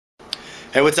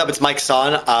Hey, what's up? It's Mike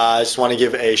Son. I just want to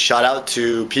give a shout out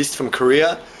to B2ST from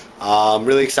Korea. I'm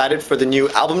really excited for the new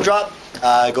album drop.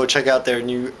 Go check out their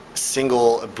new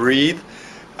single, Breathe,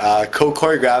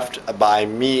 co-choreographed by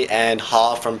me and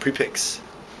Ha from Prepix.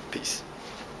 Peace.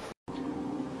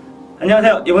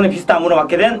 안녕하세요. 이번에 B2ST 안무로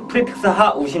맡게 된 프리픽스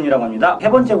하 우신이라고 합니다. 세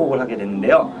번째 곡을 하게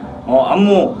됐는데요.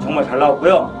 안무 정말 잘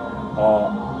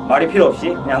나왔고요. 말이 필요 없이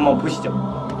그냥 한번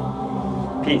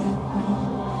보시죠. 피스.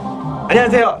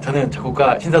 안녕하세요. 저는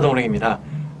작곡가 신사동호랭입니다.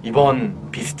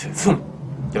 이번 B2ST SOOM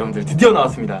여러분들 드디어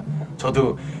나왔습니다.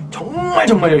 저도 정말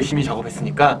열심히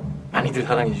작업했으니까 많이들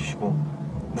사랑해 주시고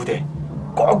무대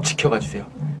꼭 지켜봐 주세요.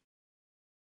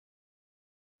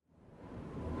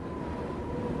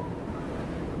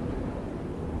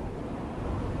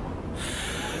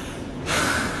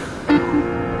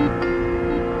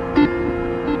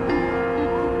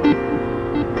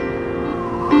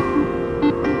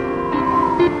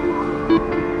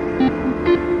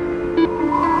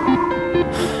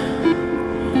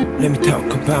 Let me talk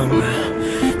about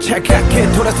my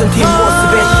차갑게 돌아선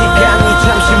뒷모습에 시간이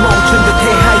잠시 멈춘 듯해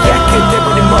하얗게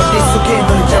돼버린 머릿속에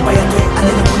널 잡아야 돼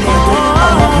안에는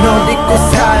보내야 널 잊고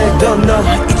살던 너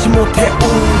잊지 못해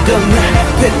울던 날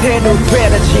되대로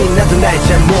되라지 나도 날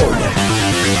잘 몰라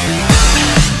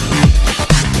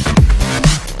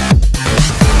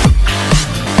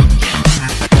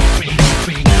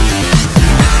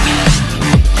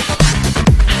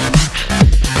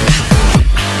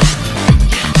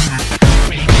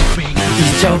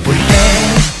잊어볼래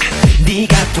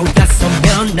네가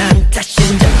돌아서면 난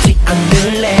다신 잡지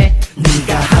않을래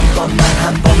네가 한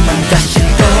번만 다시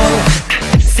또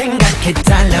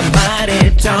생각해달라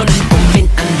말해 더는 고민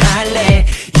안 할래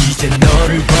이제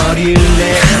너를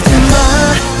버릴래 하지마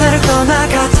나를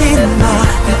떠나가지 마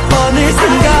몇 번을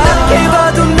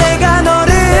생각해봐도 내가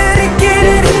너를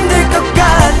잊기는 힘들 것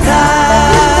같아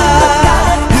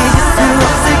잊을 수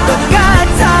없을 것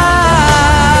같아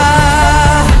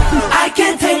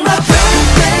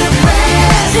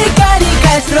시간이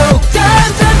갈수록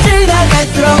점점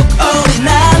지나갈수록 oh 난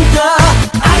더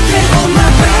I can't hold my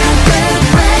breath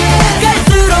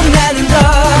갈수록 나는 더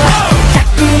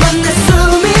자꾸만 내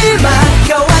숨이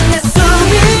막혀와 내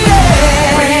숨이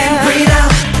Breathe in, breathe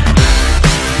out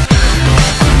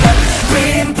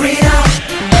Breathe in, breathe out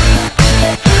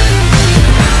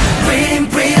Breathe in,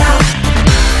 breathe out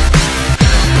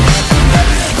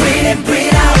Breathe in,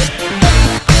 breathe out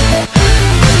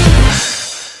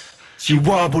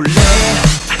지워볼래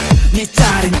네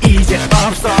딸은 이제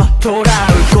없어 돌아올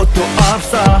곳도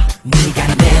없어 네가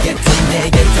내게 더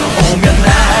오면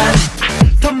난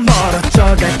더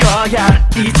멀어져 갈 거야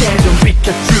이제 좀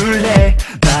비켜줄래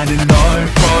나는 널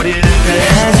버릴래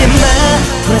하지마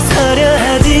돌아서려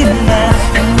하지마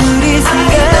아무리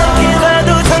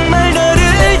생각해봐도 정말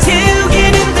너를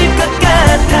지우긴 힘들 것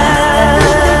같아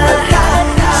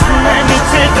정말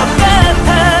미칠 것 같아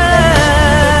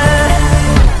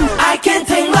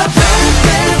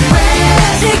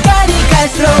시간이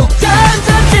갈수록 점점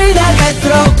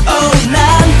지나갈수록 oh 난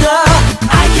더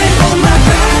I can't hold my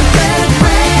breath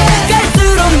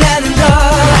갈수록 나는 더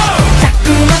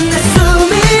자꾸만 내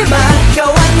숨이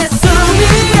막혀와 내 숨이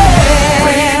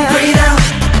Breathe in, breathe out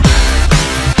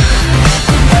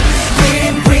Breathe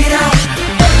in, breathe out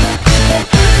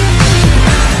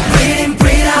Breathe in,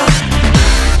 breathe out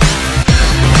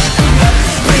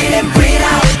Breathe in, breathe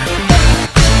out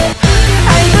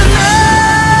I don't know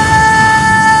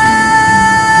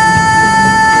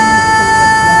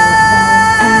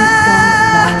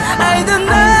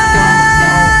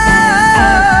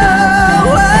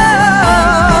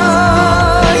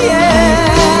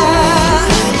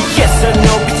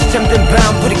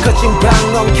거친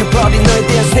방 엉켜버린 너에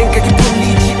대한 생각이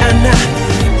풀리지 않아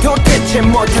도대체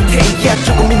못한 태야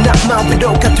조금이나마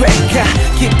위로가 될까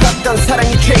깊었던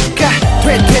사랑이 될까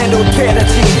되대로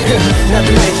되라지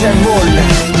나도 날 잘 몰라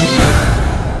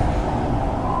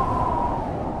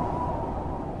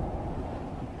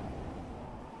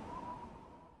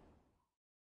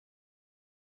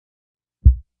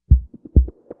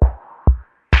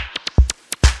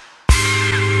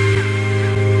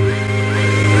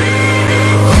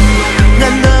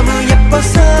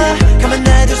가만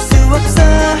놔둘 수 없어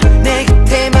내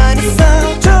곁에만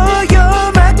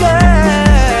있어줘요 my girl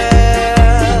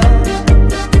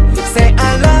Say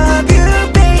I love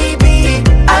you baby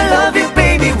I love you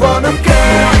baby wanna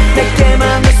girl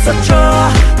내게만 있어줘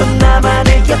넌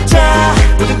나만의 여자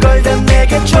모든 걸 다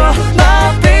내게 줘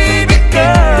my baby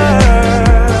girl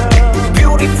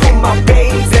Beautiful my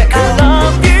baby I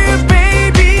love you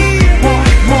baby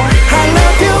I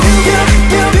love you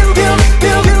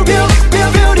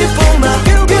beautiful my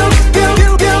beautiful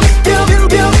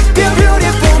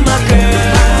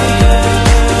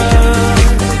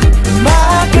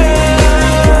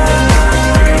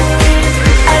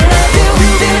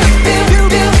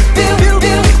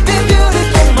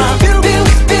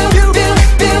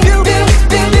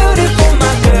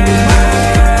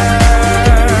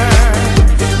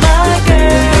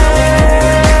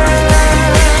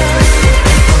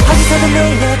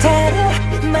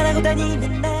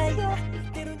다니는 나